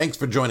Thanks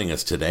for joining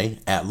us today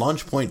at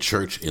Launch Point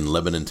Church in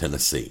Lebanon,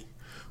 Tennessee.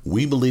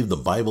 We believe the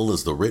Bible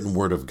is the written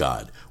word of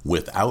God,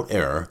 without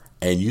error,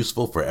 and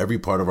useful for every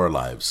part of our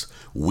lives.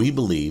 We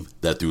believe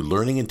that through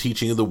learning and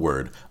teaching of the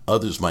word,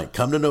 others might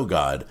come to know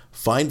God,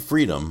 find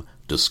freedom,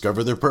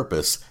 discover their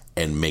purpose,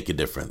 and make a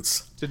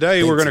difference.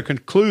 Today we're going to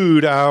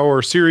conclude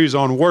our series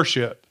on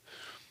worship,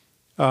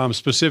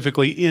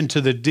 specifically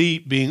Into the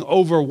Deep, being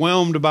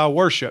overwhelmed by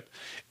worship.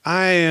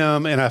 I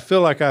am, and I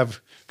feel like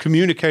I've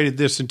communicated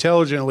this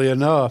intelligently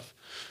enough,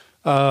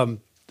 I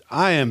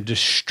am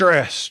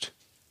distressed,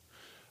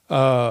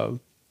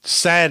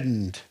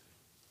 saddened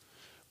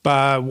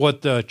by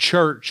what the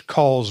church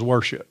calls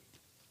worship.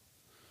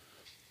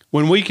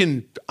 When we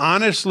can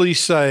honestly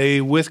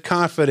say with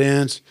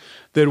confidence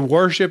that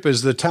worship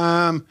is the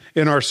time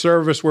in our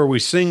service where we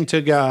sing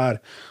to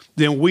God,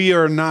 then we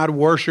are not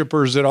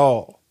worshipers at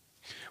all.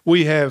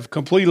 We have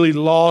completely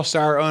lost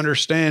our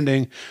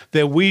understanding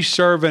that we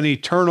serve an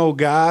eternal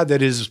God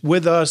that is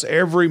with us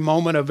every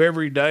moment of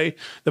every day.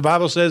 The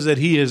Bible says that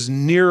He is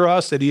near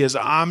us, that He is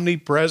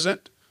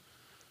omnipresent,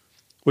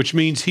 which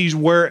means He's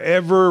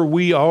wherever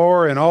we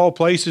are in all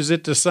places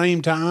at the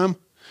same time.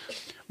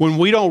 When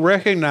we don't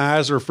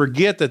recognize or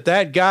forget that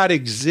that God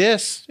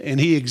exists and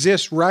He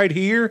exists right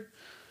here,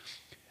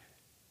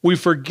 we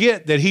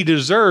forget that He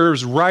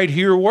deserves right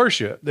here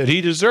worship, that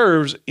He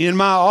deserves in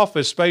my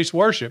office space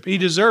worship. He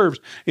deserves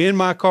in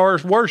my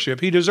car's worship.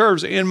 He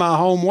deserves in my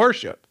home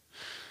worship.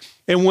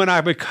 And when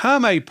I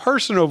become a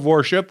person of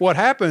worship, what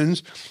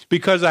happens,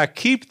 because I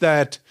keep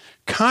that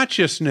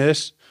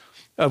consciousness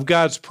of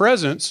God's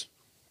presence,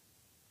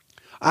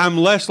 I'm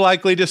less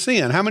likely to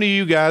sin. How many of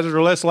you guys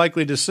are less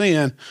likely to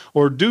sin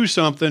or do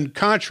something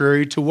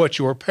contrary to what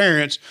your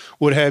parents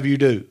would have you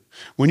do?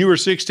 When you were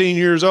 16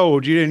 years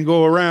old, you didn't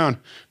go around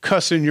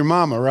cussing your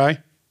mama, right?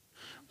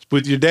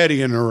 With your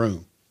daddy in the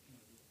room.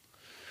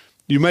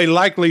 You may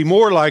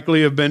more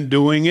likely have been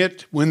doing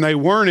it when they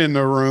weren't in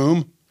the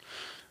room,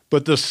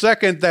 but the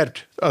second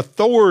that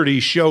authority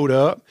showed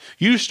up,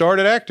 you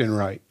started acting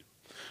right.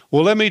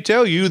 Well, let me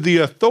tell you, the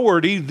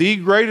authority, the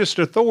greatest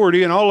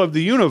authority in all of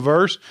the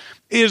universe,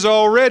 is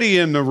already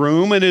in the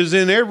room and is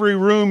in every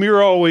room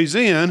you're always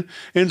in.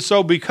 And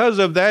so because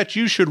of that,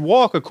 you should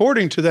walk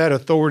according to that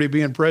authority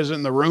being present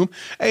in the room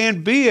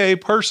and be a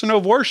person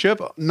of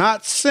worship,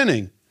 not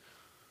sinning.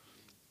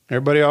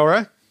 Everybody all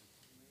right?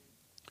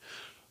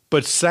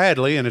 But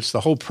sadly, and it's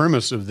the whole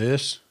premise of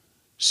this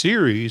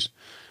series,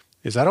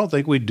 is I don't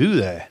think we do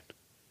that.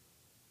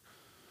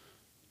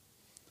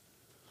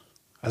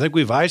 I think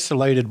we've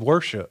isolated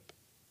worship.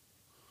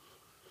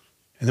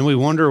 And then we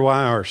wonder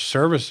why our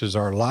services,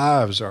 our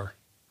lives,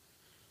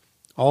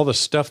 all the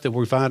stuff that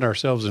we find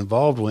ourselves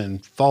involved in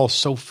falls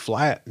so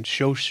flat and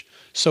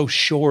so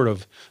short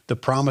of the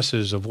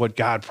promises of what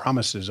God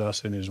promises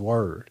us in His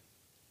Word.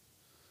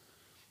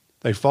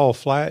 They fall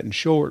flat and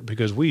short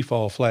because we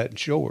fall flat and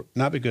short,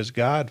 not because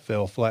God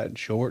fell flat and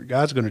short.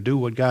 God's going to do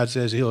what God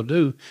says He'll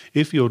do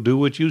if you'll do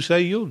what you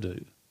say you'll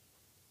do.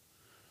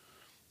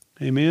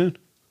 Amen?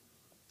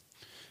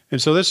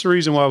 And so that's the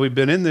reason why we've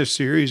been in this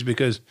series,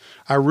 because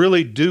I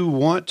really do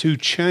want to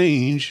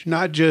change,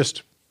 not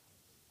just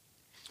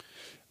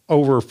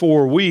over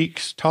 4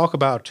 weeks, talk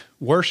about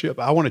worship.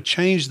 I want to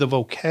change the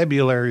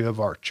vocabulary of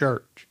our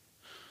church.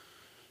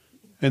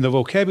 And the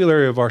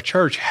vocabulary of our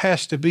church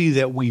has to be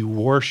that we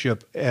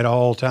worship at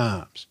all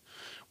times.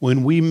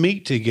 When we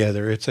meet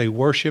together, it's a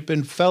worship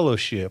and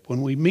fellowship.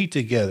 When we meet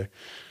together,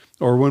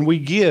 or when we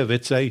give,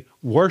 it's a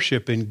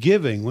worship and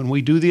giving. When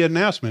we do the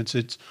announcements,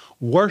 it's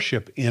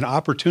worship in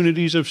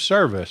opportunities of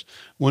service.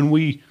 When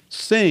we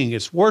sing,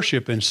 it's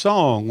worship and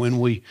song. When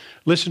we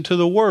listen to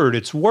the word,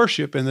 it's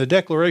worship and the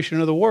declaration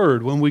of the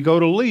word. When we go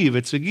to leave,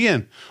 it's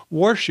again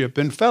worship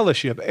and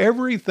fellowship.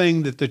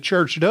 Everything that the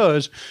church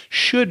does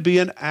should be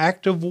an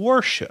act of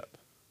worship.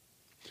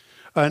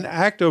 An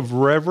act of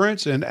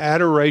reverence and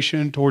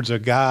adoration towards a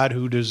God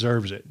who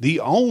deserves it. The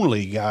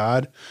only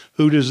God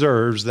who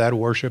deserves that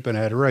worship and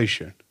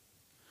adoration,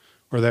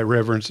 or that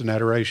reverence and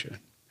adoration.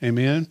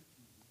 Amen?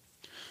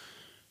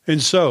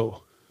 And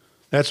so,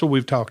 that's what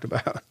we've talked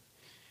about.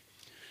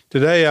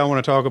 Today, I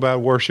want to talk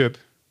about worship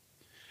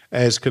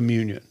as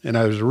communion. And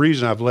there's a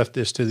reason I've left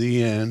this to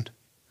the end,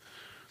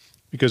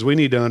 because we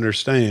need to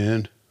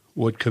understand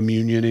what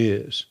communion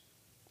is.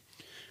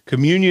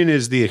 Communion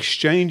is the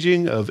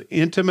exchanging of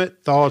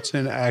intimate thoughts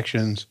and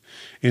actions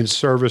in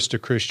service to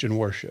Christian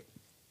worship.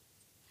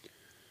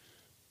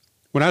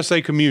 When I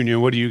say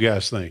communion, what do you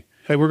guys think?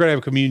 Hey, we're going to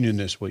have communion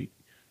this week.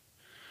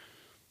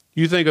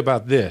 You think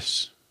about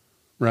this,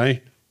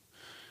 right?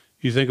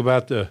 You think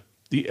about the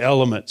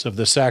elements of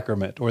the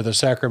sacrament or the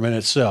sacrament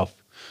itself.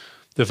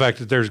 The fact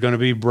that there's going to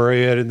be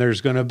bread and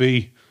there's going to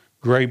be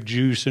grape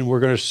juice and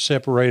we're going to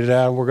separate it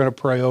out and we're going to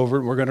pray over it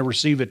and we're going to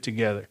receive it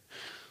together.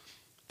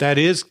 That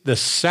is the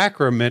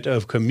sacrament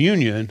of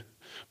communion,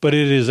 but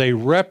it is a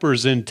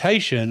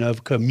representation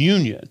of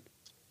communion.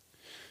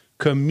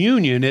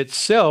 Communion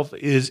itself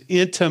is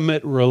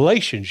intimate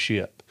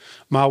relationship.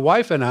 My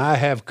wife and I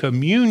have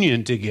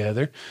communion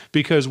together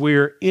because we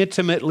are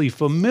intimately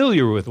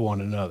familiar with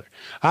one another.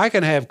 I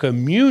can have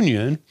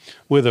communion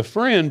with a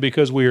friend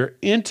because we are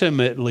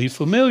intimately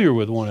familiar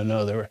with one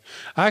another.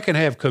 I can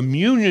have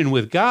communion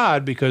with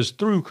God because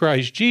through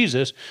Christ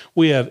Jesus,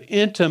 we have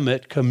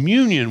intimate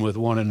communion with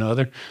one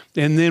another.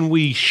 And then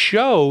we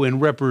show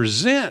and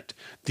represent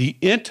the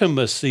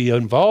intimacy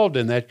involved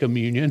in that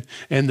communion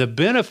and the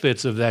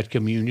benefits of that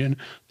communion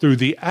through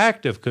the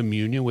act of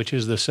communion, which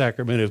is the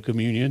sacrament of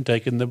communion,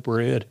 taking the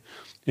bread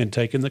and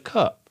taking the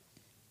cup.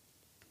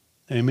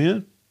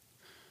 Amen?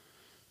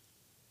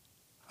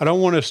 I don't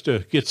want us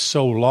to get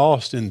so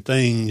lost in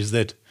things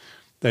that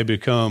they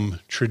become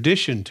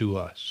tradition to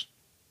us.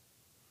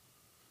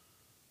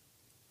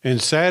 And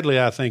sadly,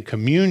 I think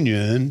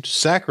communion,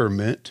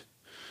 sacrament,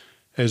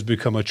 has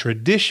become a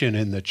tradition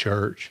in the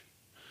church,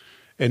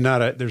 and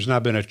there's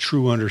not been a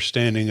true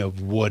understanding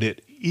of what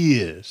it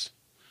is.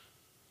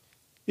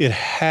 It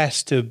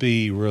has to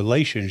be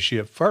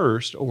relationship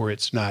first, or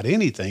it's not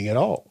anything at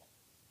all.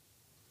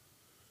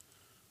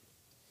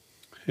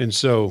 And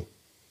so,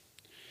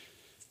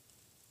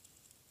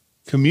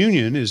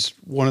 communion is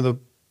one of the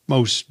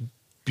most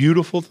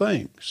beautiful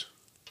things.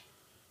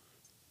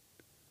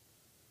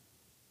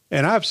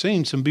 And I've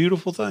seen some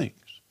beautiful things.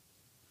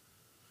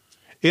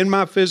 In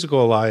my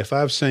physical life,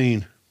 I was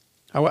in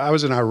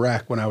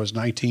Iraq when I was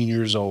 19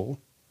 years old.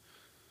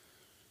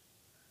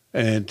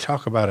 And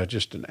talk about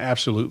just an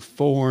absolute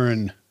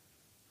foreign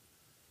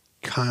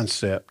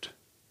concept.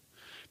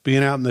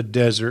 Being out in the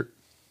desert,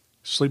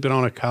 sleeping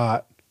on a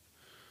cot,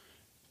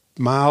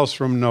 miles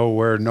from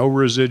nowhere, no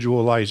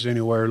residual lights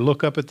anywhere.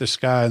 Look up at the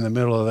sky in the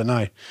middle of the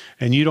night,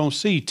 and you don't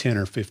see 10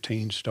 or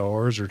 15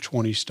 stars or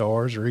 20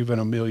 stars or even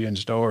 1,000,000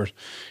 stars.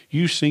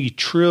 You see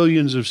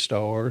trillions of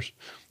stars,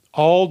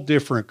 all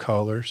different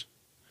colors,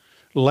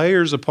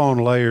 layers upon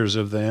layers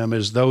of them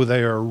as though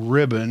they are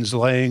ribbons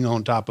laying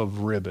on top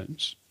of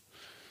ribbons.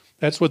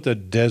 That's what the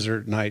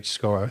desert night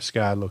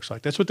sky looks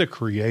like. That's what the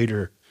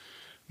Creator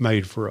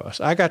made for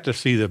us. I got to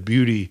see the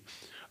beauty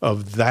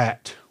of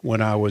that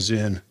when I was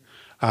in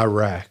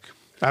Iraq.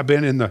 I've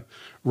been in the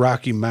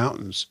Rocky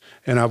Mountains,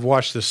 and I've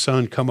watched the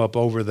sun come up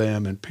over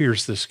them and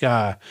pierce the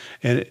sky,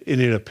 and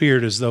it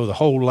appeared as though the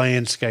whole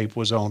landscape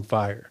was on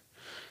fire.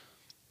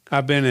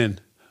 I've been in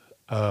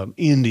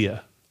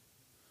India,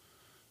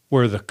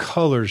 where the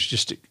colors,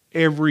 just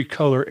every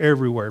color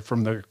everywhere,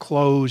 from their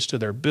clothes to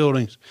their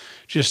buildings,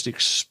 just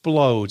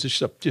explodes.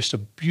 It's just a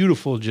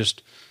beautiful,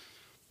 just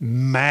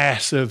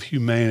massive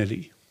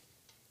humanity.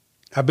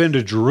 I've been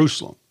to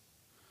Jerusalem.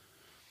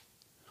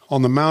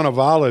 On the Mount of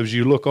Olives,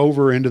 you look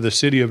over into the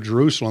city of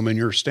Jerusalem, and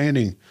you're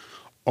standing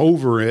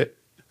over it,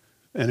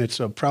 and it's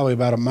probably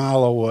about a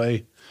mile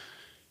away,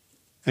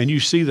 and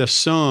you see the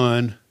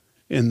sun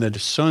in the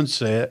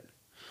sunset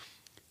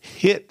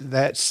hit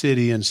that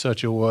city in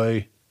such a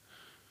way,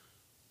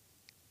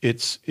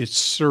 it's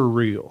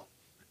surreal.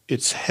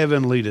 It's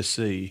heavenly to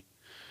see,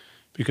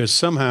 because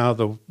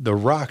somehow the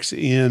rocks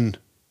in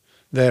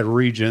that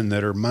region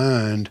that are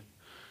mined,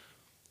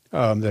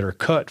 that are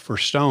cut for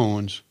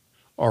stones,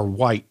 are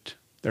white.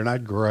 They're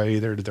not gray,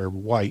 they're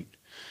white.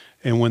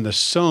 And when the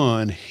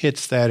sun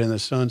hits that in the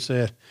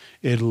sunset,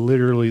 it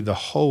literally, the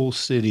whole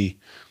city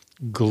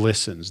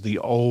glistens. The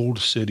old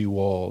city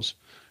walls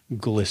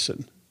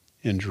glisten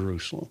in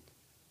Jerusalem.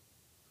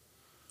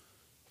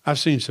 I've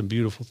seen some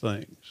beautiful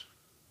things.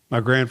 My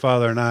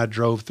grandfather and I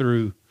drove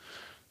through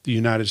the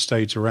United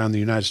States, around the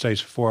United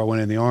States, before I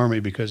went in the Army,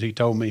 because he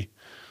told me,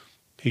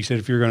 he said,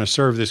 if you're going to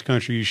serve this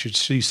country, you should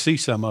see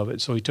some of it.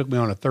 So he took me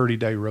on a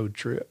 30-day road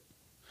trip.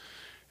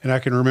 And I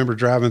can remember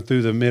driving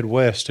through the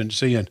Midwest and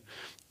seeing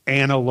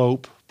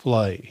antelope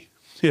play,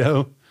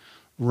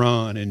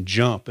 run and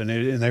jump. And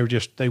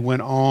they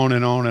went on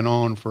and on and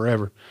on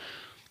forever.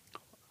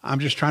 I'm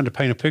just trying to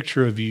paint a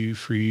picture of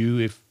for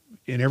you,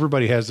 and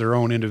everybody has their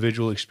own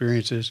individual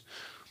experiences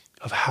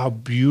of how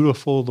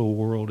beautiful the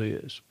world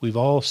is. We've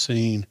all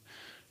seen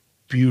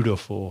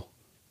beautiful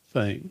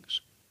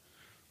things.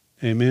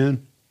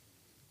 Amen?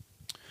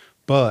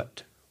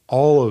 But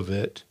all of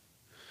it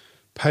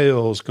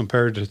pales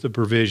compared to the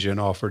provision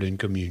offered in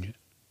communion.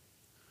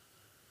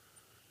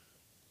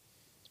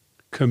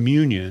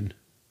 Communion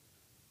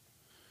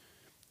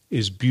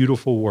is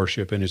beautiful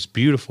worship, and it's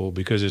beautiful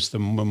because it's the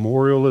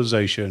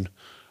memorialization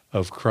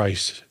of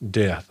Christ's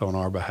death on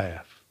our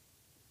behalf.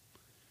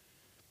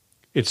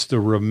 It's the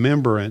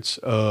remembrance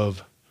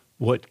of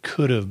what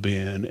could have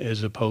been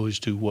as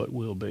opposed to what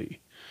will be.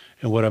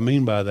 And what I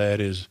mean by that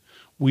is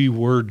we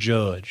were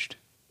judged.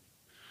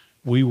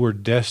 We were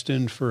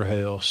destined for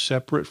hell,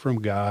 separate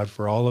from God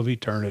for all of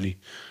eternity,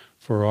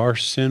 for our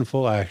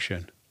sinful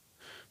action.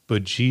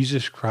 But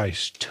Jesus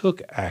Christ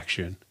took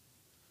action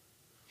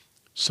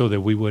so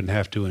that we wouldn't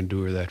have to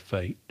endure that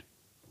fate.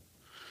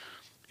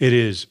 It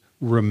is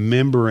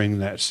remembering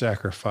that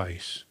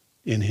sacrifice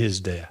in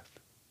his death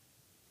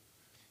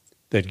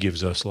that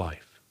gives us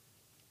life.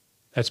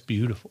 That's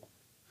beautiful.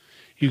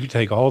 You could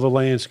take all the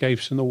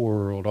landscapes in the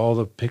world, all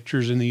the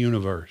pictures in the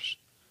universe,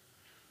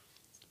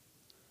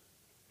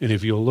 and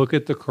if you'll look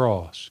at the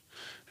cross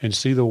and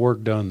see the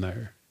work done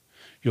there,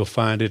 you'll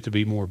find it to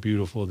be more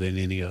beautiful than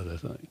any other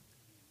thing.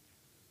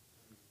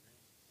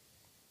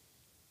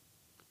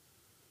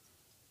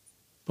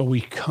 But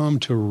we come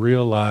to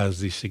realize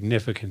the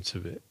significance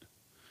of it,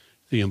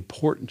 the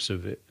importance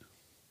of it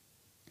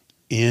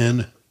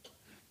in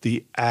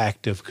the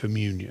act of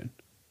communion.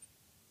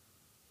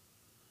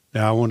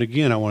 Now, I want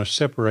to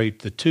separate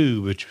the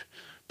two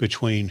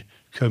between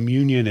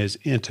communion as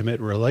intimate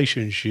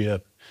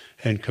relationship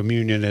and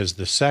communion as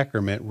the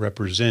sacrament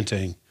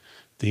representing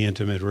the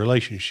intimate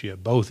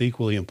relationship. Both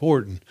equally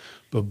important,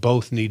 but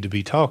both need to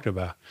be talked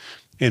about.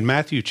 In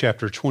Matthew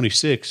chapter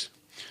 26,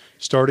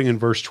 starting in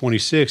verse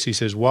 26, he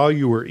says, while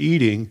they were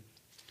eating,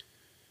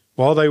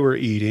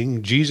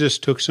 Jesus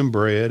took some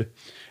bread,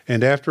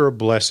 and after a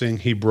blessing,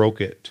 he broke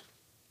it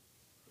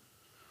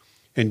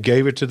and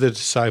gave it to the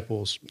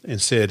disciples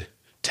and said,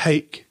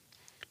 take,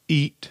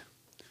 eat,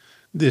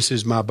 this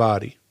is my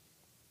body.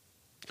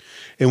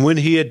 And when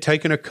he had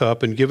taken a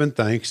cup and given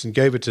thanks and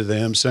gave it to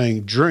them,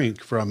 saying,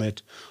 drink from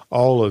it,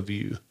 all of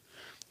you.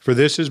 For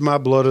this is my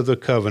blood of the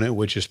covenant,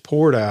 which is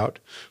poured out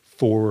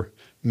for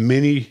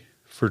many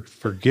for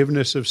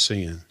forgiveness of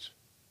sins.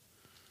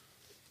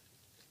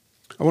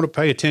 I want to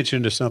pay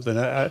attention to something.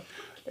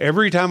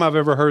 Every time I've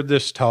ever heard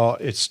this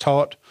taught, it's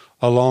taught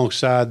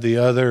alongside the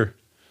other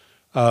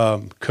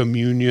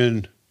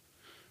communion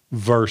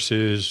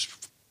verses,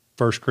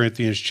 1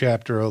 Corinthians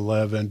chapter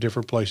 11,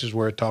 different places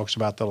where it talks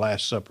about the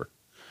Last Supper.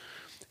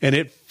 And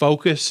it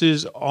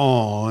focuses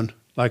on,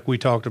 like we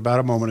talked about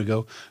a moment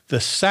ago, the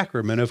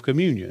sacrament of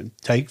communion.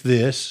 Take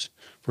this,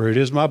 for it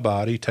is my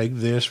body. Take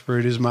this, for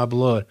it is my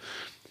blood.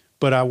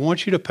 But I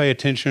want you to pay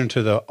attention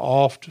to the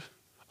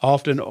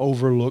often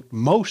overlooked,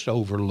 most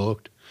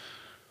overlooked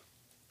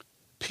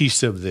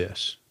piece of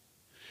this.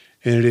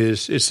 And it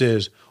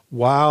says,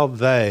 while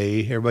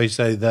they, everybody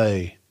say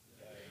they,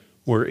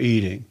 were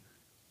eating.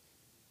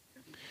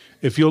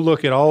 If you'll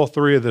look at all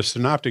three of the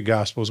synoptic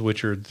gospels,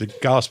 which are the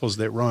gospels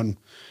that run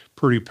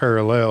pretty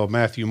parallel,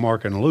 Matthew,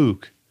 Mark, and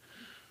Luke,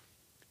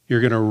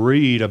 you're going to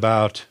read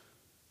about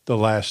the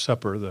Last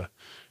Supper, the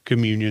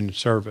communion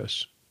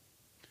service.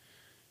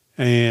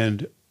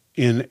 And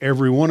in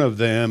every one of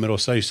them, it'll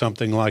say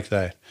something like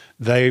that.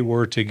 They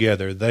were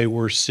together. They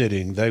were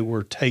sitting. They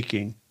were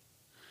taking.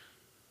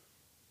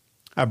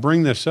 I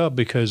bring this up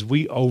because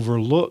we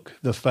overlook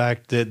the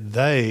fact that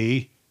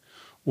they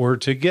were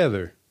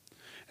together.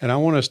 And I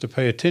want us to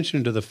pay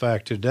attention to the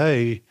fact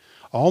today,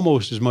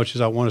 almost as much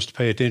as I want us to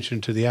pay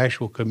attention to the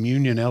actual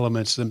communion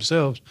elements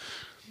themselves,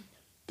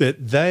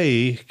 that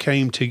they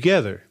came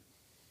together,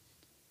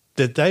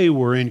 that they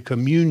were in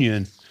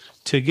communion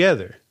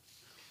together.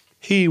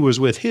 He was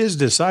with his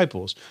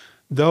disciples,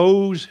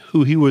 those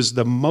who he was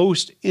the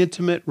most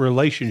intimate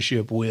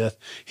relationship with.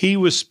 He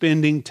was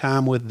spending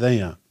time with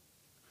them.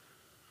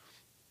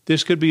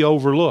 This could be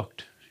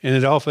overlooked, and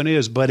it often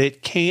is, but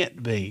it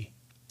can't be.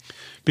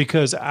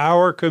 Because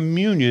our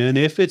communion,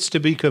 if it's to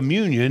be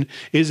communion,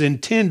 is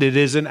intended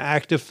as an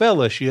act of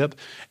fellowship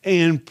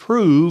and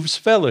proves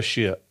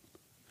fellowship.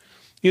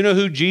 You know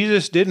who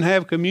Jesus didn't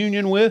have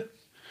communion with?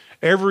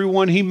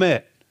 Everyone he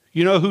met.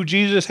 You know who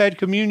Jesus had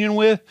communion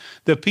with?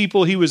 The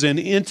people he was in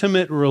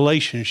intimate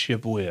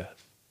relationship with.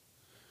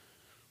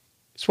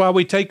 That's why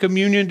we take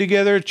communion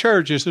together at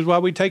church. This is why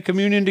we take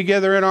communion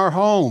together in our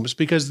homes,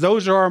 because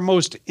those are our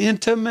most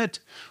intimate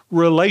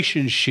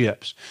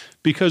relationships.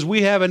 Because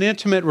we have an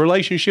intimate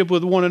relationship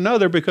with one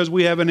another, because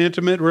we have an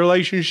intimate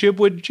relationship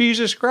with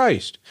Jesus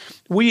Christ.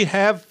 We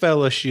have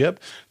fellowship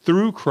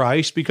through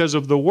Christ because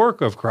of the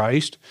work of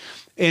Christ,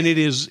 and it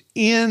is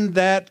in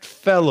that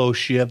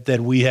fellowship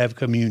that we have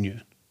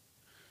communion.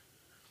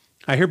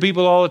 I hear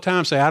people all the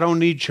time say, I don't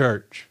need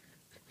church.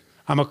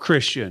 I'm a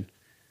Christian.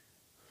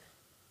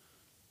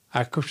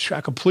 I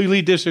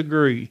completely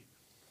disagree.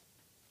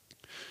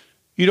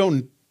 You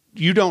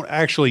don't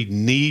actually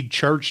need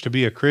church to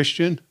be a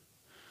Christian,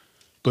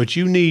 but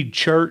you need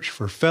church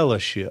for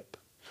fellowship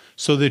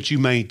so that you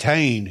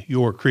maintain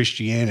your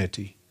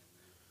Christianity.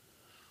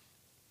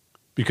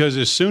 Because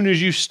as soon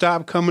as you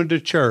stop coming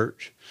to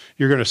church,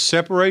 you're going to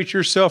separate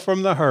yourself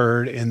from the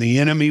herd, and the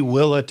enemy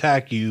will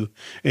attack you,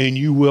 and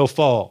you will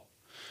fall.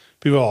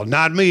 People are,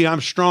 not me,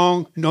 I'm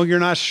strong. No, you're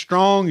not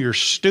strong. You're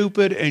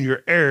stupid, and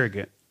you're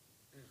arrogant.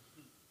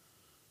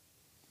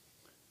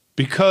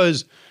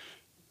 Because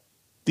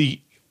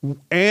the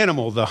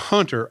animal, the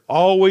hunter,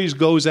 always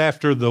goes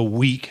after the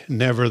weak,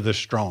 never the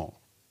strong.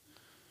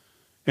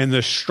 And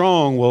the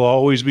strong will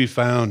always be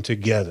found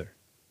together.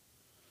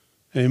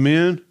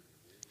 Amen?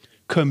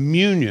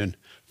 Communion,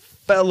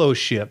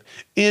 fellowship,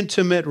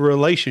 intimate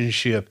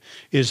relationship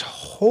is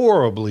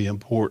horribly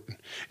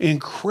important,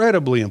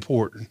 incredibly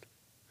important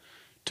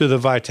to the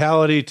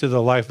vitality, to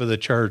the life of the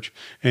church,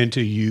 and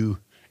to you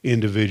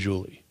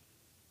individually.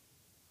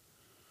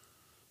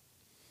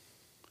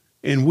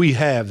 And we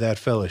have that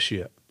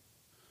fellowship.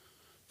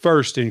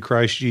 First, in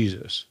Christ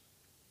Jesus.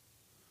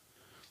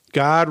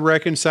 God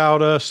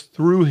reconciled us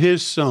through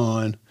his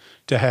Son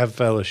to have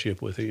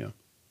fellowship with him.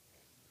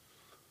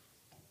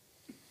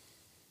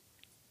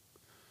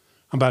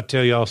 I'm about to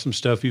tell y'all some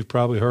stuff you've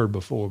probably heard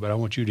before, but I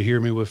want you to hear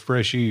me with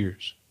fresh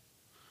ears.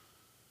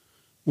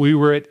 We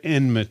were at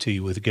enmity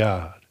with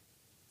God.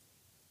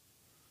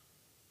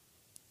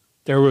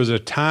 There was a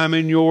time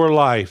in your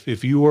life,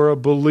 if you were a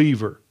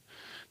believer,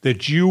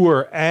 that you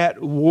were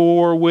at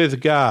war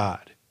with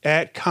God,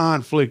 at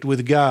conflict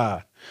with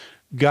God.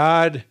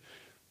 God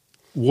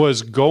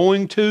was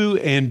going to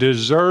and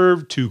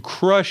deserved to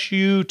crush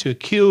you, to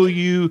kill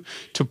you,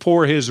 to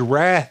pour his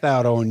wrath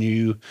out on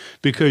you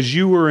because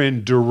you were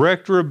in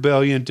direct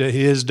rebellion to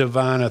his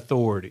divine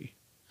authority.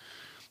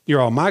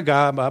 You're all, my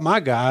God,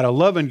 a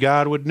loving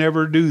God would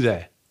never do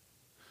that.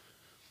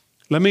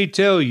 Let me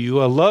tell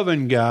you, a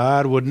loving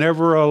God would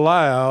never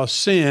allow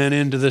sin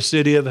into the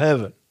city of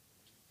heaven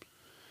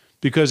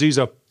because he's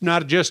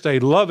not just a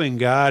loving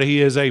God,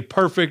 he is a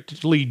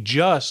perfectly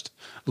just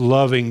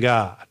loving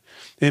God.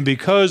 And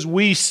because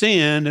we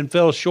sinned and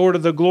fell short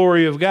of the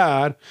glory of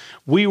God,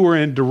 we were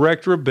in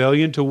direct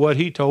rebellion to what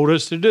he told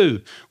us to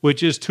do,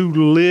 which is to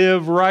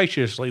live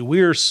righteously. We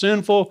are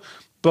sinful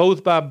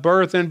both by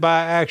birth and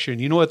by action.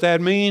 You know what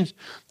that means?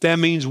 That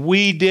means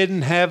we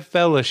didn't have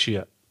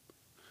fellowship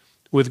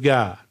with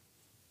God.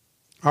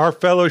 Our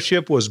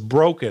fellowship was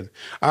broken.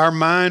 Our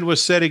mind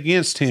was set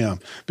against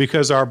him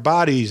because our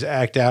bodies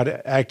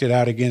acted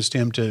out against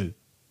him too.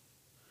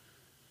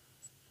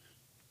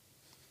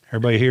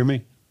 Everybody hear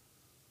me?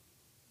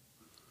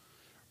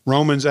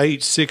 Romans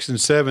 8, 6,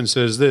 and 7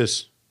 says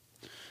this,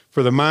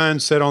 for the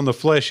mind set on the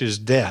flesh is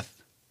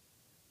death.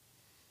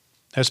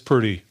 That's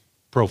pretty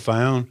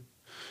profound.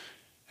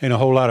 Ain't a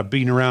whole lot of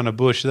beating around the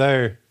bush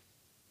there.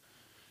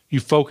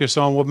 You focus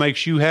on what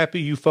makes you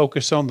happy. You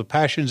focus on the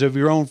passions of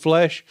your own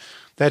flesh.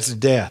 That's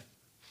death.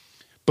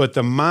 But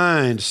the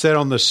mind set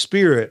on the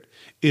spirit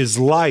is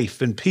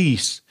life and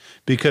peace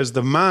because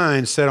the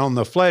mind set on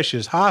the flesh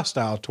is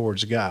hostile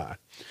towards God.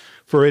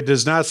 For it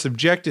does not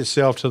subject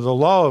itself to the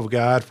law of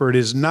God, for it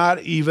is not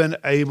even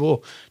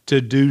able to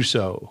do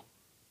so.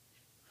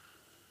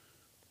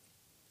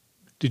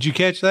 Did you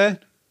catch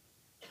that?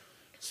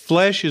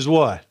 Flesh is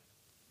what?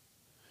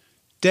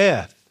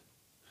 Death.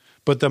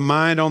 But the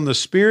mind on the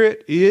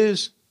spirit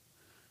is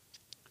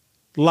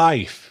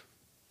life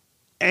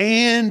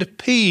and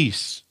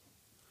peace.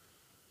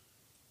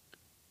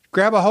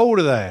 Grab a hold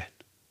of that.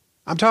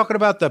 I'm talking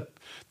about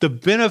the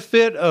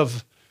benefit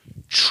of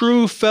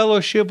true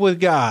fellowship with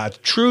God,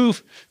 true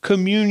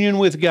communion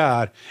with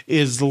God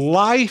is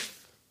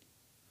life,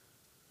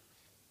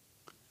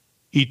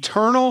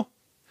 eternal,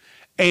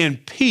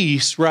 and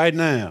peace right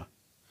now.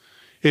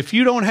 If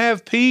you don't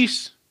have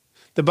peace,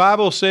 the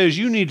Bible says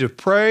you need to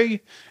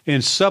pray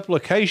in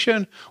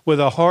supplication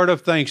with a heart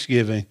of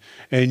thanksgiving,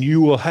 and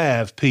you will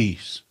have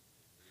peace.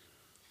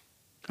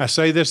 I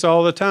say this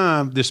all the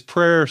time, this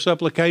prayer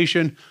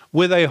supplication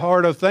with a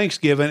heart of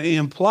thanksgiving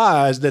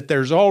implies that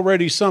there's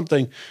already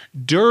something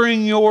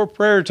during your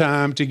prayer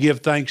time to give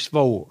thanks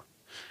for.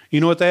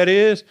 You know what that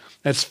is?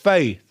 That's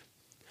faith.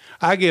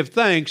 I give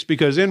thanks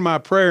because in my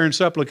prayer and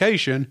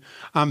supplication,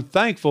 I'm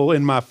thankful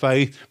in my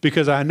faith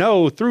because I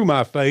know through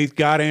my faith,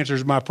 God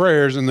answers my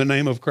prayers in the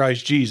name of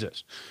Christ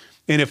Jesus.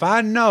 And if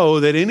I know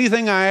that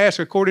anything I ask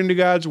according to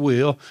God's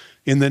will,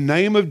 in the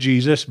name of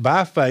Jesus,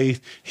 by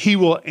faith, he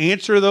will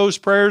answer those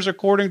prayers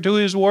according to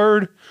his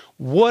word,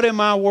 what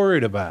am I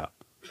worried about?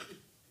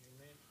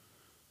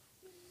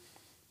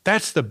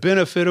 That's the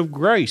benefit of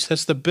grace.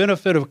 That's the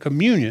benefit of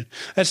communion.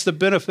 That's the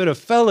benefit of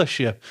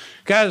fellowship.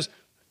 Guys,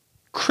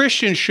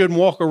 Christians shouldn't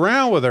walk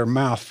around with their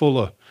mouth full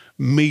of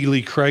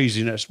mealy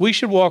craziness. We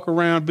should walk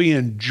around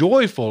being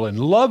joyful and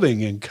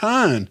loving and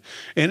kind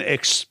and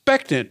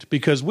expectant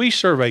because we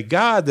serve a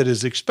God that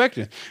is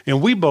expectant and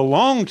we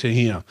belong to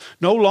him,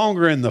 no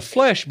longer in the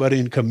flesh, but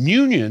in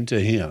communion to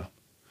him.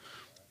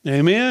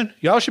 Amen.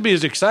 Y'all should be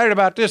as excited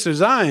about this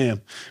as I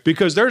am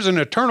because there's an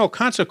eternal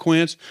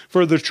consequence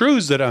for the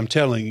truths that I'm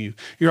telling you.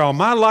 You're all,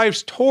 my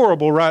life's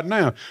horrible right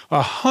now.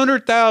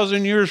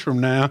 100,000 years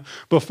from now,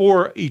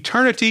 before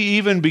eternity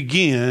even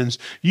begins,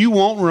 you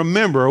won't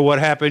remember what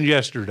happened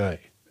yesterday.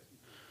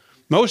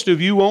 Most of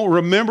you won't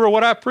remember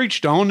what I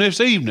preached on this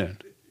evening.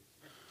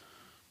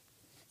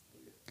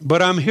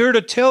 But I'm here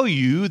to tell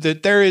you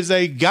that there is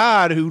a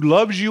God who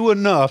loves you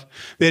enough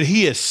that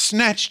he has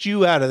snatched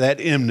you out of that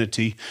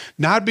enmity,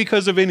 not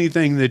because of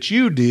anything that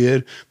you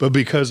did, but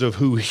because of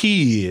who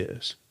he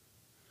is.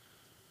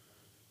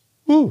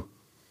 Woo.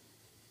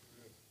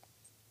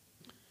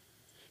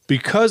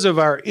 Because of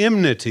our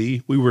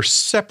enmity, we were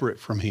separate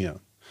from him.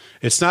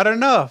 It's not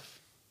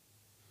enough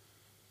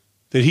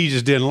that he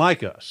just didn't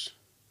like us.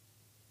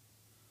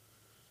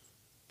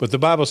 But the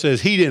Bible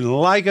says he didn't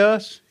like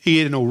us. He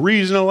had no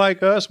reason to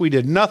like us. We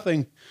did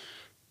nothing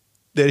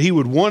that he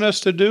would want us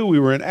to do.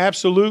 We were in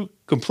absolute,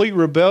 complete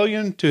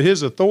rebellion to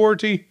his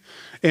authority.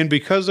 And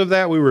because of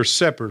that, we were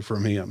separate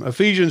from him.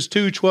 Ephesians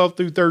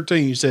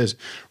 2:12-13 says,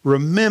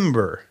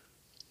 remember.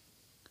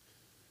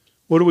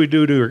 What do we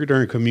do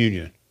during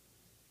communion?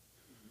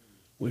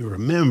 We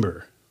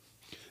remember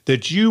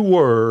that you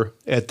were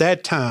at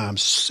that time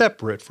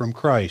separate from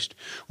Christ.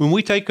 When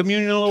we take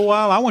communion in a little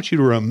while, I want you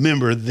to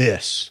remember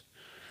this.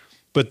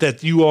 But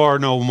that you are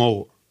no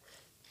more.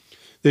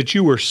 that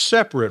you were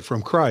separate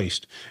from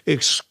Christ,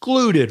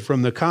 excluded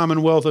from the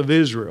commonwealth of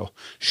Israel,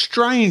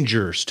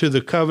 strangers to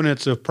the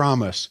covenants of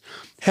promise,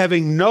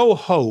 having no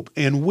hope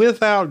and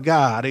without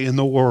God in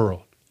the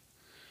world.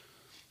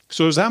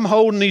 So as I'm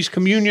holding these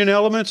communion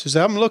elements, as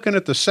I'm looking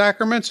at the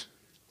sacraments,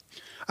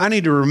 I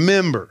need to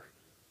remember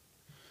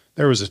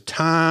there was a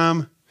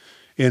time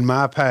in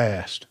my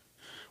past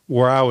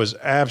where I was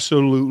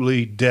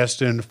absolutely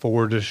destined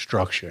for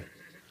destruction,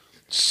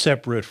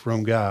 separate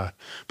from God.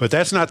 But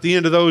that's not the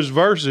end of those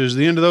verses.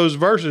 The end of those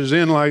verses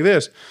end like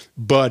this.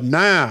 But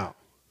now,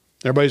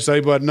 everybody say,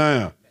 but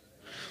now.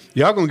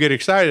 Y'all going to get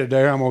excited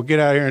there. I'm going to get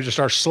out here and just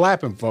start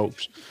slapping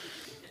folks.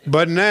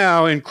 But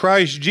now in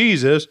Christ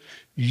Jesus,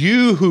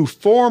 you who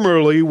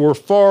formerly were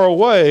far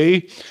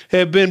away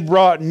have been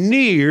brought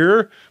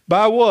near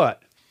by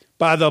what?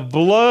 By the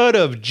blood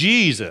of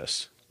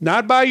Jesus.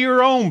 Not by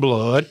your own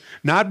blood,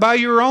 not by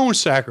your own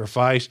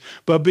sacrifice,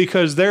 but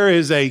because there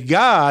is a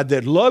God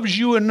that loves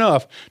you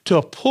enough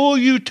to pull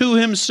you to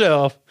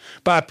himself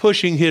by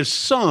pushing his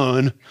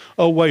son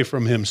away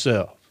from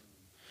himself.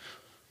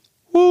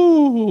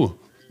 Woo,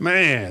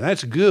 man,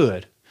 that's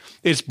good.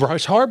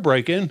 It's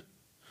heartbreaking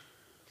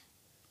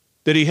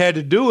that he had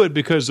to do it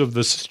because of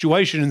the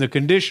situation and the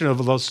condition of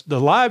the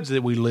lives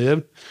that we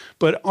lived.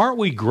 But aren't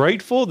we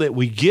grateful that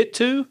we get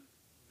to?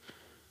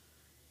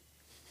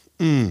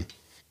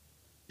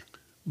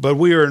 But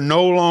we are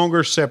no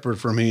longer separate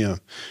from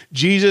him.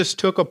 Jesus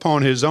took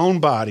upon his own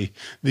body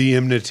the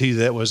enmity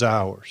that was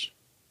ours.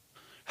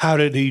 How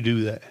did he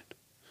do that?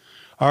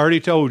 I already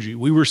told you,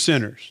 we were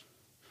sinners,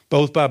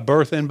 both by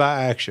birth and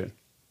by action.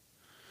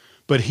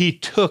 But he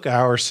took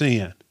our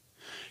sin.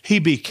 He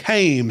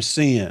became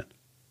sin.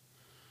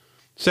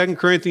 2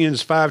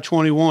 Corinthians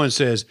 5:21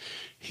 says,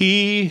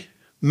 he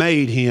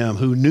made him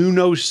who knew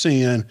no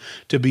sin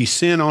to be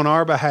sin on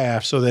our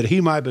behalf so that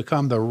he might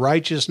become the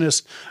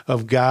righteousness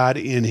of God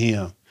in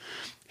him.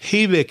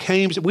 He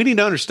became, we need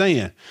to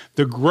understand,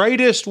 the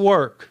greatest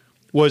work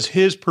was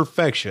his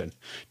perfection,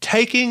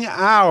 taking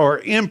our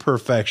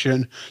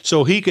imperfection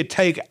so he could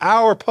take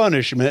our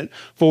punishment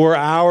for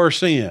our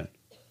sin.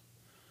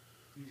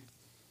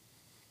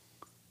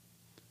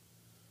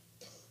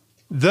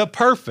 The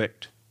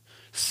perfect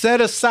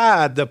set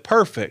aside the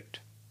perfect,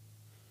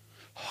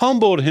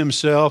 humbled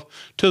himself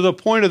to the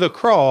point of the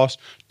cross,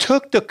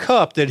 took the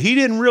cup that he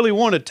didn't really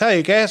want to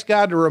take, asked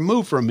God to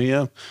remove from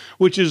him,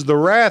 which is the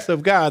wrath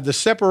of God, the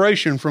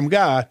separation from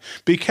God,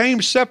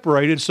 became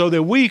separated so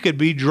that we could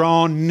be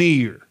drawn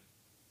near.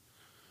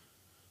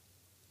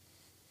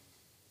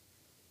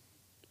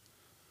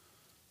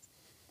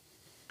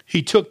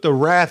 He took the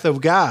wrath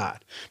of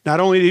God. Not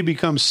only did he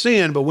become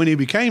sin, but when he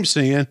became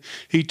sin,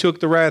 he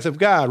took the wrath of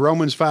God.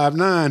 Romans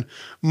 5:9,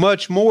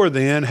 much more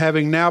then,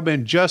 having now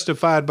been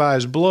justified by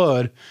his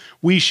blood,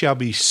 we shall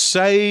be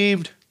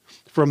saved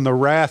from the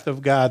wrath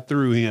of God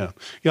through him.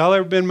 Y'all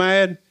ever been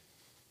mad?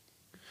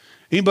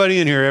 Anybody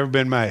in here ever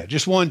been mad?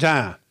 Just one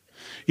time.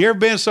 You ever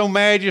been so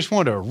mad you just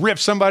want to rip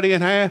somebody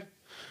in half?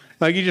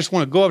 Like you just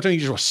want to go up to them,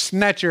 you just want to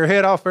snatch their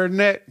head off their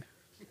neck?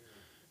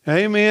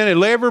 Amen.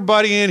 And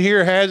everybody in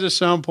here has at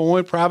some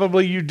point.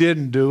 Probably you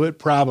didn't do it.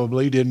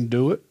 Probably didn't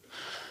do it.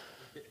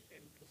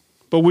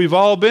 But we've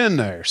all been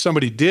there.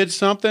 Somebody did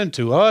something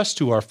to us,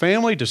 to our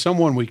family, to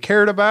someone we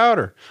cared about,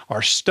 or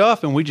our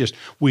stuff, and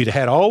we'd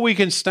had all we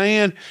can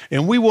stand,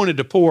 and we wanted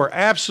to pour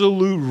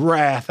absolute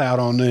wrath out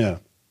on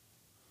them.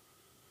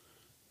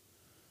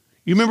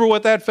 You remember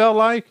what that felt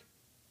like?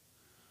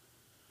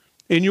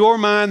 In your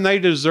mind, they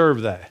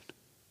deserve that.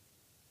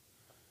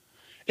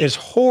 As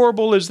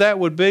horrible as that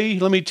would be,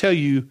 let me tell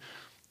you,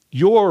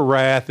 your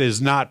wrath is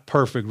not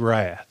perfect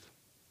wrath.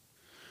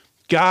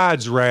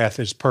 God's wrath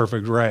is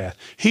perfect wrath.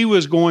 He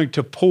was going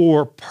to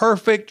pour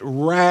perfect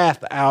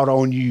wrath out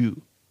on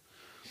you.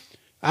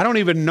 I don't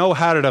even know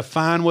how to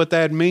define what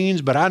that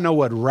means, but I know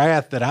what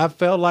wrath that I've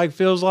felt like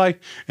feels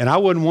like, and I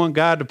wouldn't want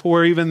God to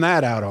pour even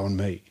that out on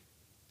me.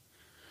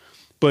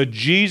 But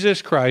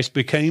Jesus Christ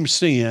became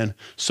sin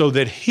so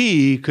that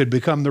he could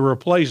become the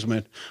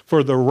replacement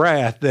for the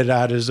wrath that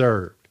I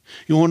deserved.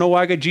 You want to know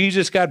why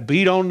Jesus got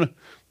beat on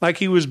like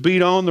he was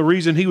beat on, the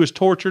reason he was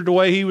tortured the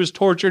way he was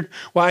tortured,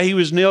 why he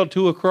was nailed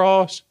to a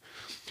cross?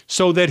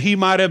 So that he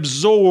might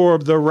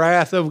absorb the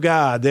wrath of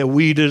God that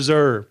we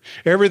deserved.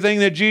 Everything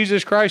that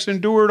Jesus Christ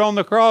endured on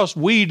the cross,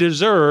 we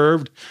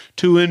deserved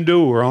to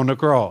endure on the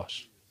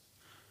cross.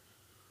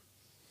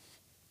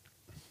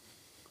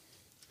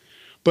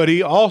 But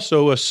he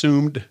also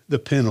assumed the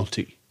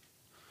penalty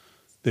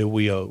that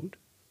we owed.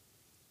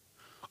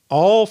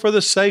 All for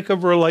the sake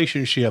of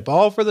relationship,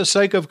 all for the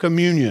sake of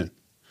communion.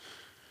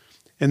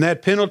 And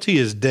that penalty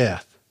is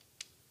death.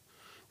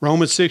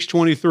 Romans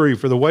 6:23,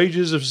 for the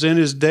wages of sin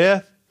is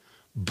death,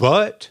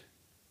 but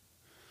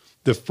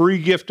the free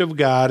gift of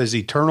God is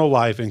eternal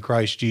life in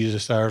Christ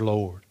Jesus our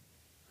Lord.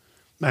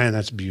 Man,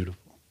 that's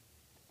beautiful.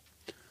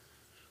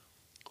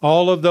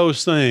 All of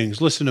those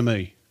things, listen to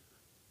me.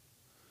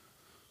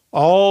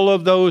 All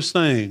of those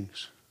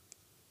things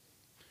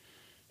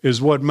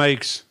is what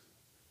makes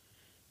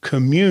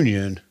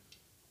communion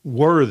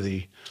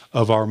worthy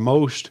of our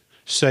most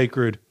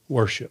sacred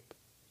worship.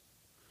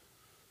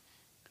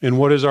 And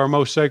what is our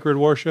most sacred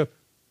worship?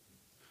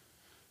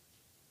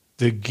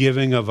 The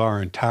giving of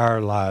our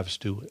entire lives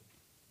to it.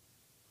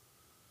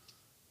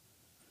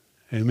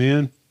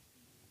 Amen?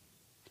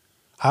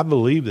 I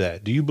believe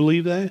that. Do you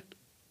believe that?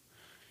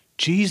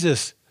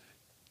 Jesus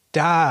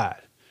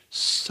died,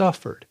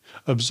 suffered,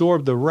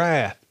 absorbed the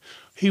wrath.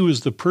 He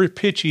was the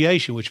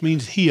propitiation, which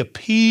means he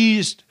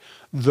appeased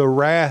the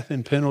wrath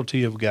and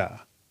penalty of God.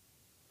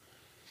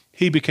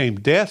 He became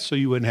death so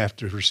you wouldn't have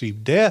to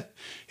receive death.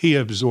 He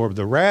absorbed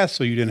the wrath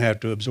so you didn't have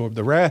to absorb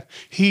the wrath.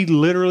 He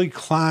literally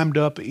climbed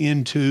up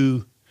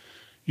into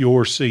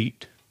your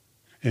seat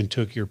and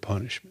took your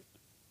punishment.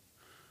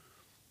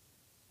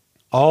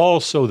 All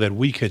so that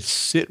we could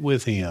sit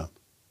with him,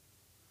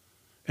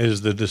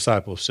 as the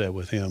disciples sat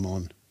with him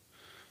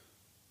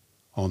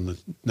on the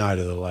night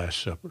of the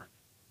Last Supper.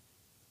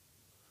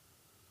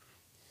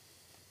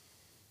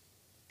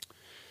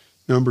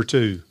 Number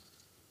 2,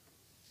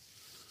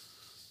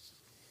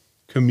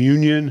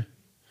 communion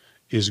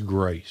is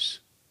grace.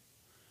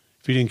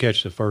 If you didn't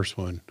catch the first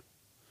one,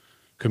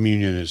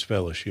 communion is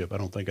fellowship. I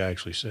don't think I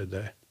actually said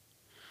that.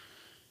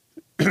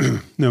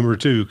 Number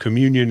 2,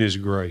 communion is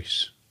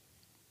grace.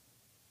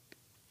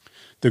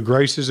 The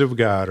graces of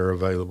God are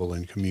available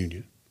in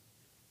communion.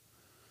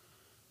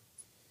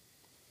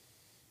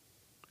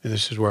 And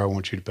this is where I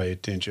want you to pay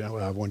attention.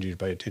 I want you to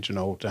pay attention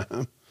the whole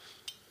time.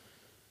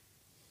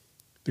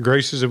 The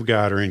graces of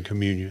God are in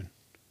communion.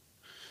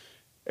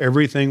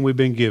 Everything we've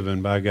been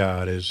given by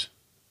God is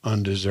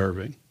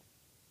undeserving.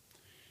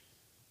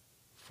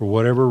 For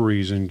whatever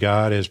reason,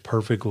 God, as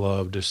perfect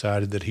love,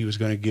 decided that he was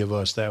going to give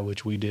us that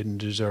which we didn't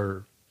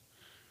deserve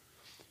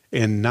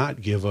and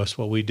not give us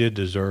what we did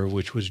deserve,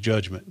 which was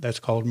judgment. That's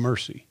called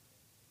mercy.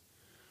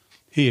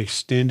 He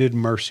extended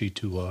mercy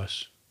to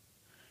us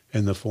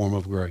in the form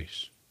of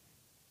grace.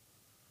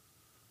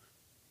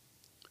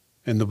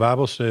 And the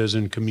Bible says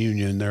in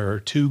communion there are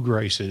 2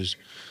 graces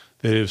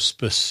that have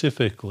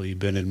specifically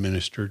been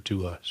administered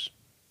to us.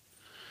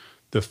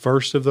 The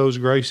first of those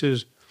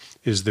graces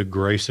is the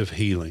grace of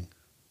healing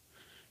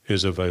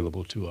is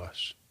available to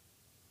us.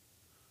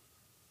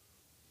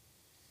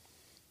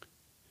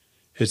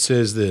 It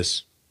says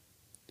this: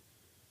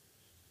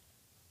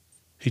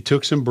 he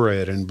took some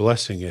bread and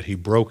blessing it, he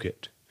broke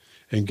it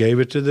and gave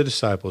it to the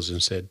disciples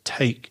and said,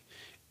 "Take,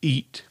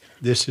 eat,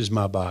 this is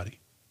my body."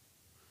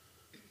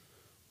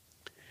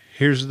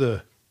 Here's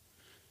the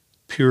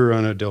pure,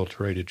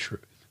 unadulterated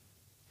truth.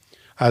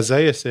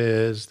 Isaiah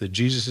says that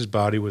Jesus'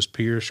 body was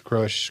pierced,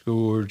 crushed,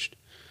 scourged,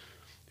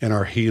 and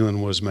our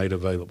healing was made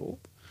available.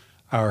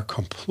 Our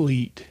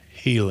complete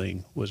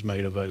healing was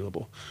made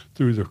available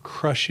through the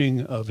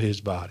crushing of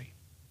his body.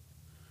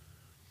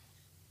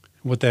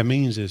 What that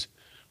means is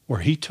where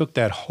he took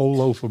that whole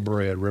loaf of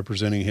bread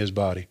representing his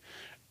body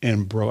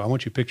and broke, I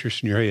want you to picture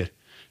this in your head,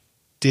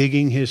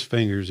 digging his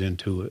fingers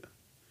into it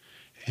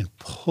and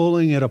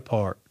pulling it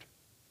apart.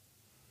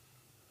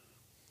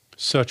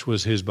 Such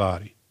was his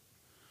body,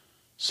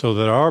 so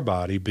that our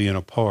body, being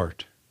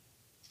apart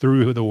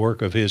through the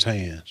work of his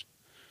hands,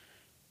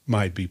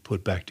 might be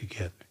put back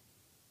together.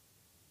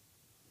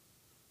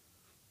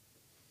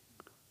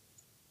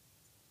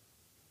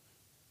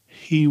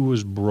 He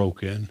was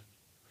broken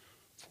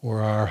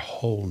for our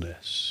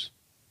wholeness.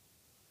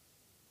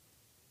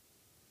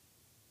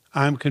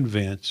 I'm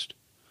convinced,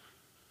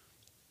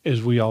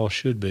 as we all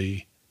should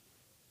be,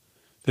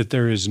 that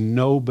there is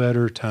no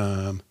better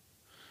time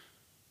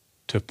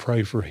to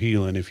pray for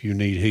healing if you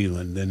need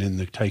healing than in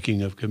the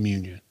taking of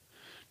communion,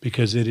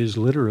 because it is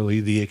literally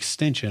the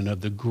extension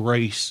of the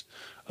grace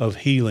of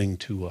healing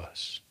to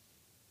us.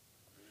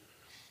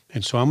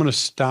 And so I'm going to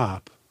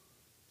stop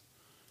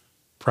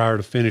prior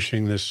to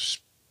finishing this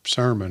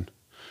sermon,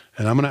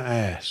 and I'm going to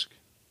ask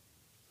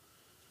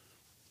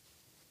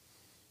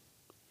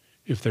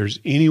if there's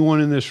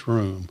anyone in this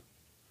room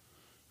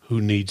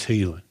who needs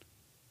healing.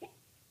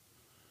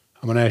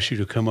 I'm going to ask you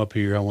to come up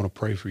here. I want to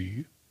pray for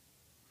you.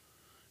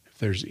 If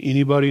there's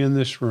anybody in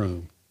this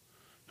room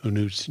who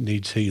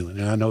needs healing,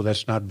 and I know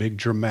that's not big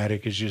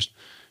dramatic, it's just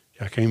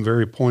I came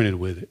very pointed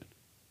with it.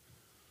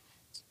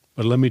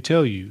 But let me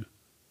tell you,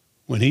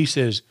 when he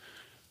says,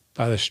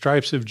 by the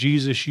stripes of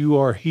Jesus, you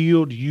are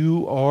healed,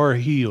 you are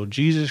healed.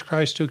 Jesus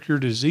Christ took your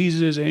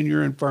diseases and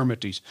your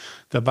infirmities.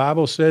 The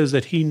Bible says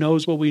that he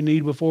knows what we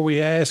need before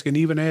we ask, and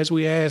even as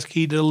we ask,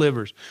 he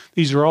delivers.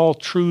 These are all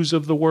truths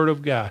of the Word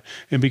of God.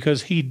 And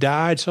because he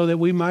died so that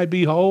we might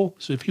be whole,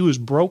 so if he was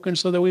broken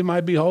so that we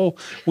might be whole,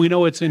 we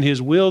know it's in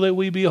his will that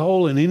we be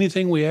whole, and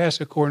anything we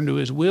ask according to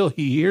his will,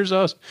 he hears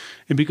us.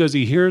 And because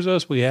he hears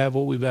us, we have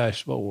what we've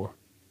asked for.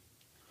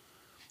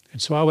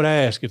 And so I would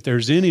ask if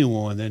there's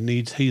anyone that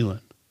needs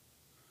healing,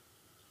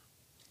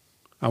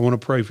 I want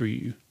to pray for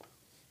you.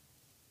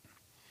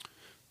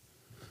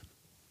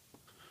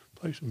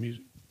 Play some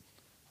music.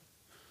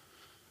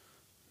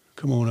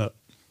 Come on up.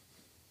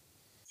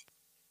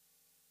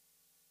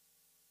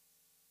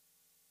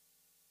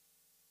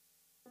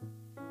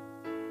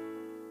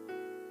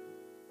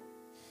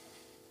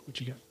 What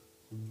you got?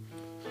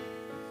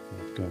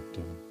 I've got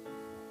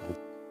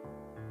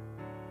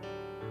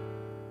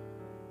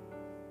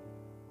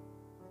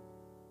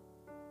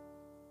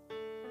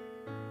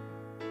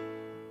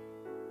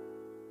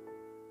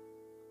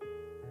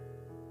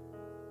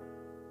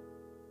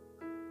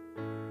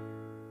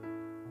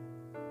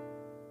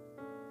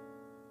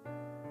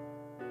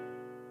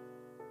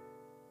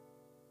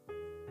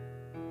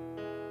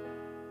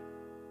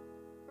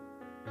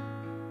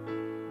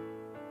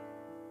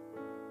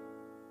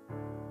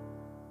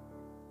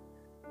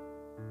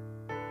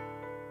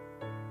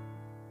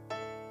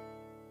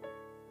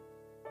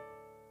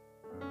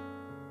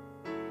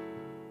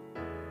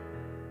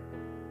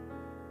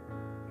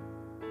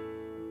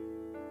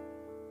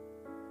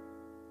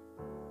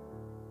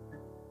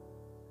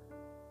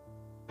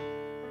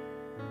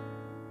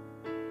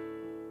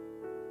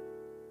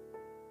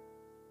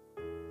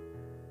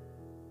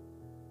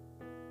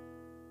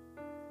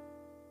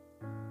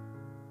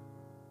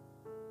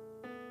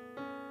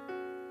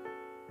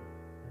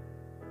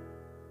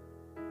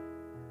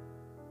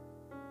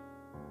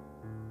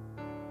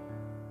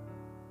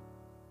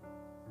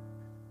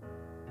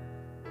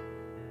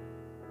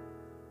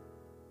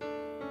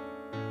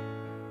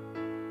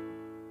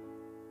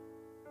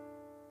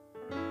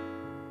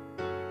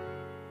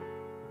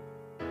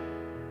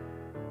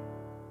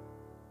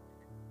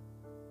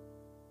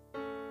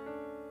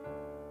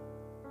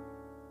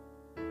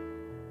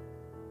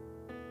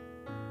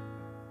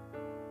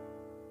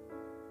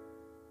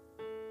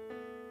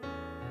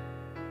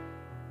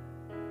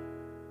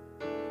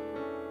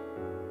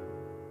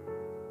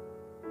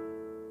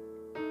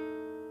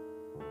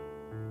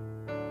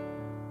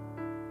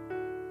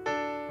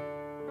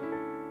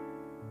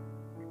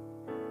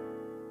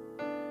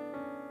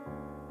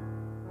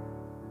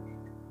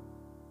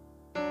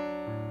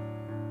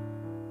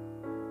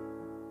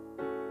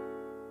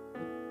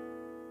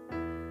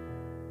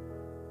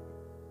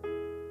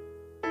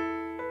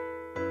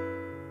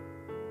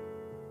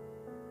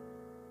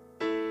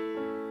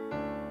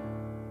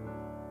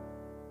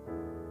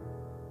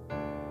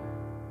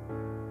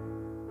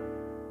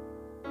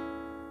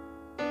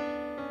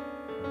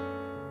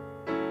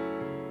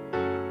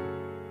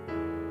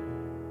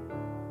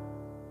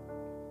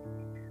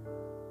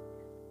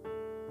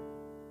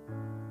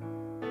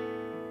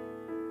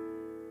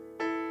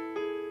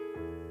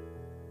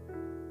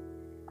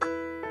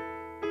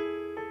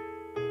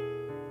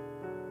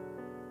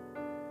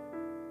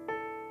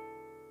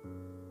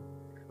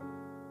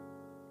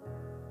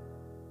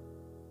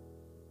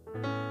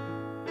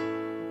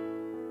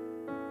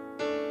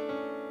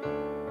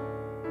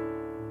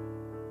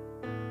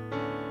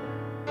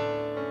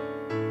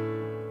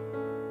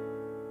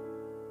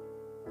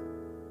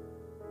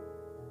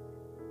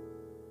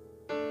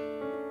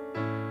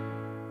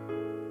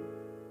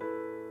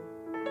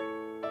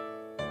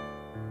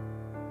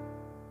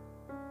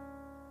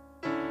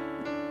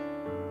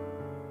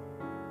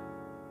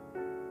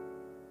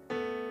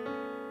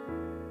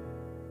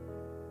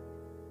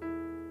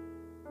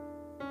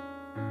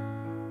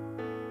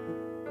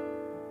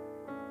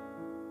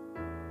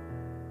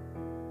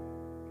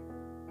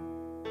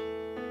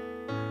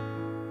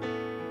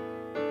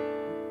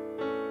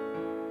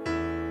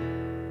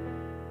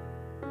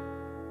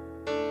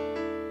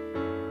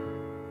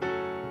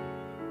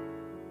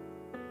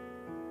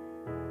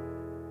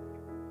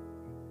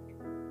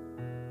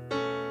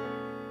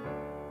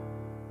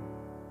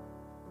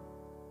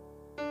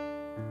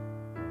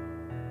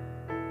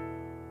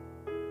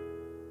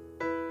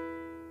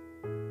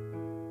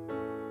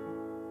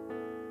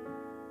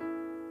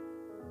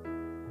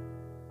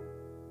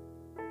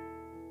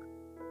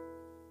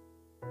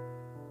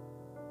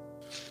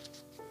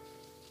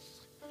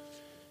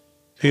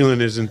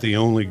Healing isn't the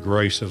only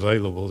grace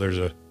available. There's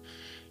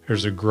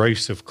a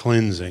grace of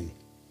cleansing.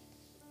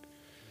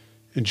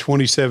 In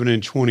 27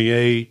 and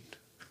 28,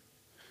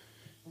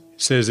 it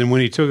says, "And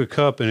when he took a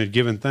cup and had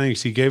given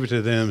thanks, he gave it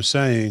to them,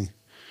 saying,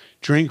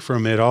 'Drink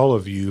from it, all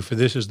of you, for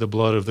this is the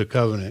blood of the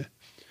covenant,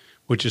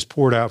 which is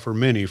poured out for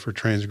many for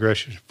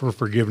transgression, for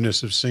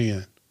forgiveness of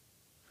sin.'"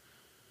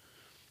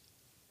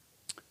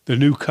 The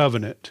new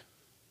covenant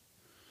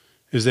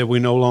is that we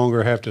no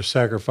longer have to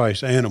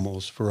sacrifice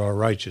animals for our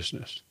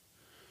righteousness.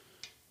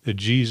 That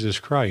Jesus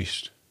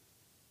Christ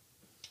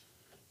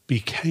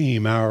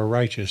became our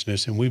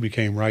righteousness and we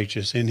became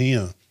righteous in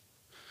him.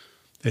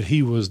 That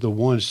he was the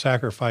one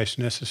sacrifice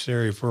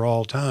necessary for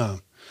all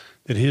time.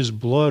 That his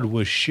blood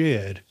was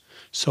shed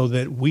so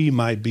that we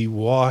might be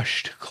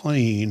washed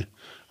clean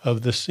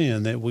of the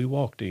sin that we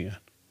walked in.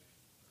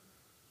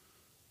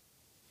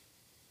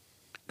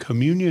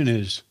 Communion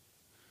is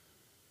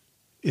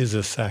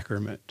a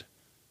sacrament.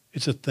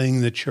 It's a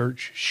thing the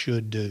church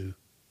should do.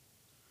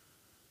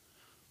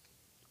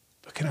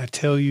 But can I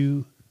tell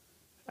you,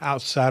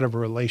 outside of a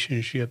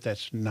relationship,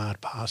 that's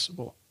not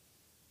possible.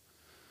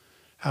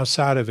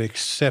 Outside of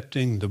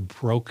accepting the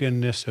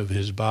brokenness of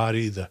his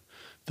body, the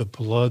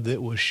blood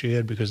that was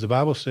shed, because the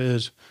Bible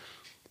says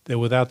that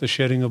without the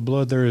shedding of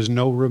blood, there is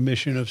no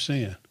remission of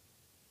sin.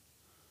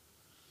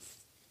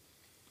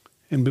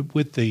 And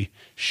with the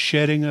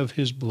shedding of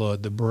his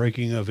blood, the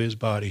breaking of his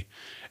body,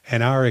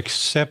 and our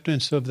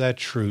acceptance of that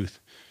truth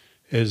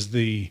as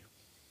the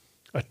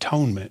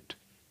atonement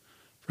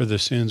for the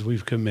sins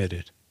we've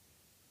committed.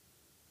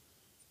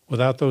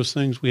 Without those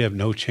things, we have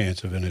no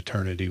chance of an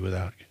eternity with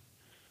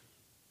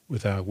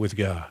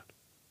God.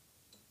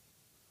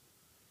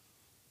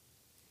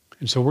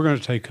 And so we're going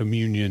to take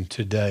communion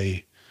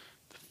today,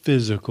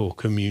 physical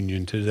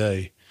communion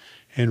today,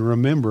 in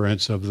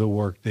remembrance of the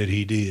work that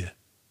he did.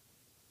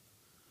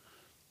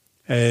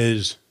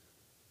 As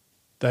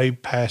they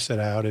pass it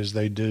out, as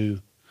they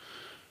do,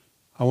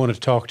 I want to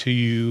talk to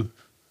you.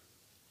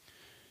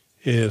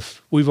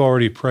 If we've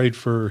already prayed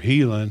for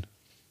healing,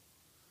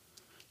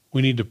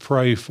 we need to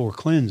pray for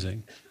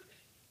cleansing.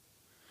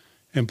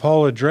 And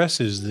Paul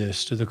addresses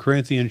this to the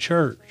Corinthian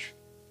church.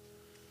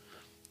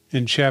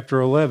 In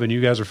chapter 11, you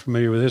guys are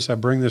familiar with this. I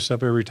bring this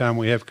up every time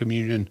we have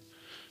communion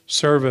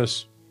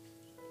service.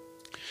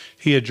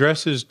 He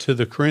addresses to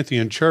the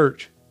Corinthian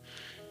church.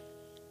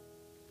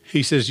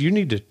 He says, you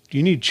need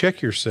to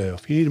check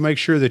yourself. You need to make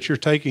sure that you're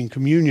taking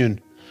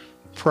communion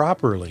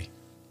properly.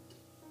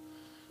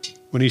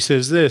 When he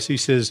says this, he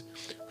says,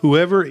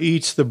 "Whoever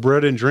eats the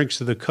bread and drinks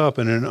of the cup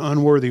in an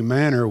unworthy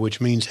manner," which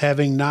means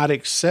having not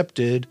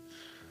accepted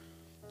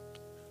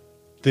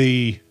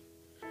the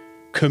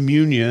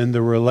communion,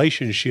 the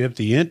relationship,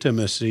 the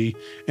intimacy,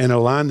 and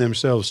align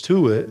themselves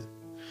to it,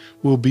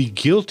 will be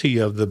guilty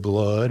of the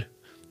blood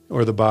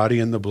or the body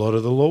and the blood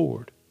of the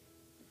Lord.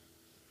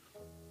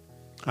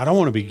 I don't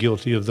want to be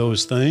guilty of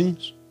those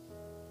things.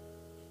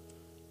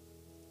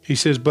 He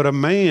says, "But a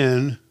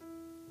man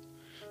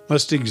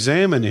must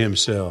examine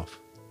himself,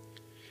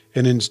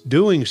 and in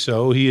doing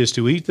so, he is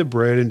to eat the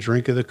bread and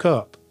drink of the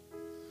cup.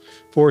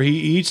 For he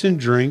eats and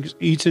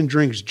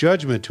drinks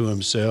judgment to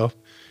himself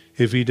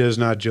if he does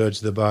not judge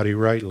the body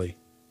rightly.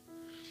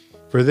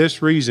 For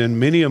this reason,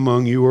 many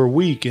among you are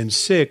weak and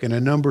sick, and a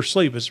number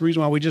sleep." It's the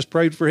reason why we just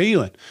prayed for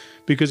healing.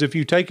 Because if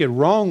you take it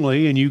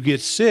wrongly and you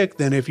get sick,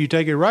 then if you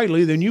take it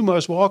rightly, then you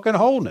must walk in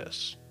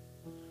wholeness.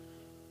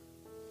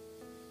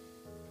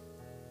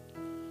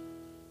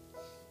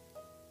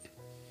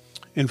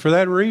 And for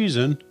that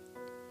reason,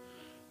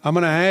 I'm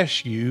going to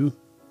ask you,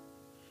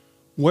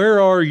 where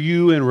are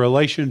you in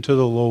relation to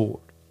the Lord?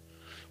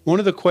 One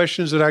of the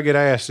questions that I get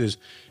asked is,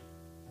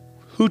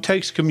 who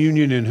takes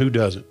communion and who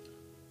doesn't?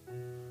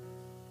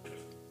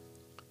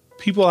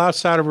 People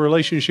outside of a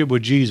relationship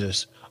with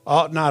Jesus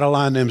ought not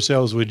align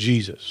themselves with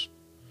Jesus.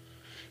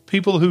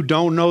 People who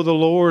don't know the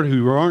Lord,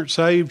 who aren't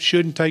saved,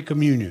 shouldn't take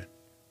communion.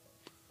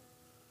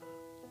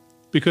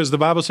 Because the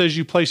Bible says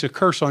you place a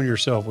curse on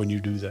yourself when you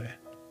do that.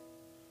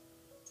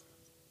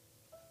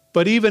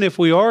 But even if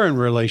we are in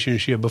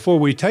relationship, before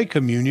we take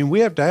communion,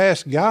 we have to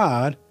ask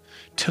God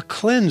to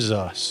cleanse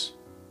us.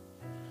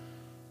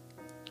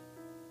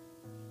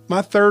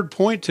 My third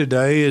point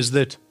today is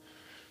that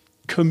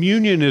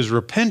communion is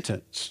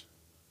repentance.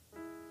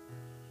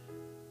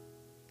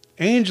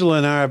 Angela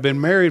and I have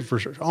been married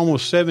for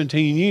almost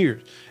 17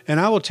 years. And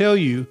I will tell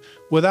you,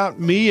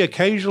 without me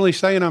occasionally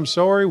saying I'm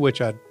sorry,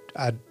 which I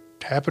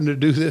happened to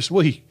do this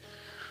week,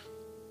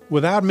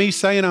 without me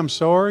saying I'm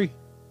sorry,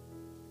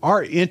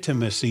 our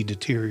intimacy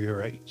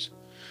deteriorates.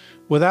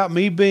 Without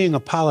me being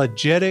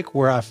apologetic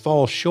where I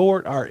fall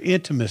short, our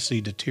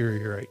intimacy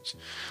deteriorates.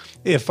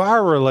 If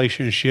our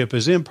relationship,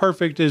 as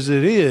imperfect as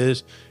it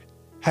is,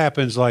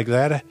 happens like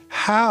that,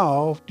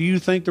 how do you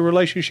think the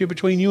relationship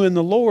between you and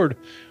the Lord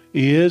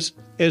is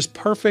as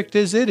perfect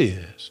as it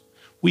is?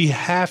 We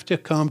have to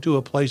come to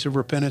a place of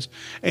repentance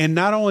and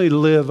not only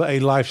live a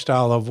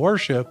lifestyle of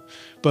worship,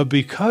 but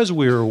because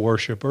we are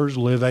worshipers,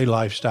 live a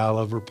lifestyle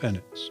of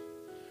repentance.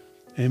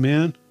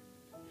 Amen?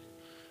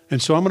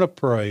 And so I'm going to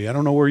pray. I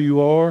don't know where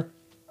you are.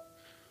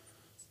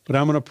 But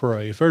I'm going to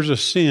pray. If there's a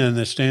sin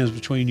that stands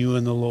between you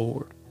and the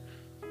Lord,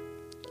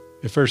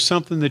 if there's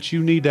something that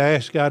you need to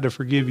ask God to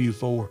forgive you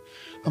for,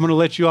 I'm going to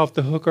let you off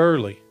the hook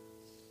early.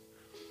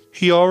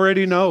 He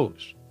already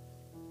knows.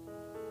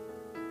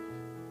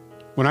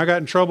 When I got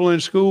in trouble in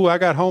school, I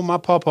got home, my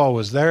papa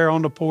was there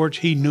on the porch.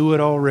 He knew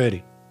it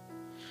already.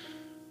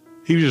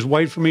 He was just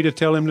waiting for me to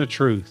tell him the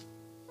truth.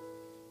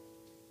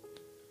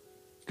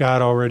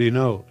 God already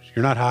knows.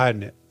 You're not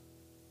hiding it.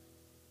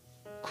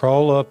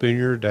 Crawl up in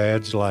your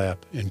dad's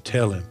lap and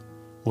tell him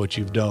what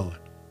you've done.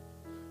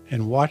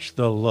 And watch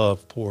the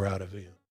love pour out of him.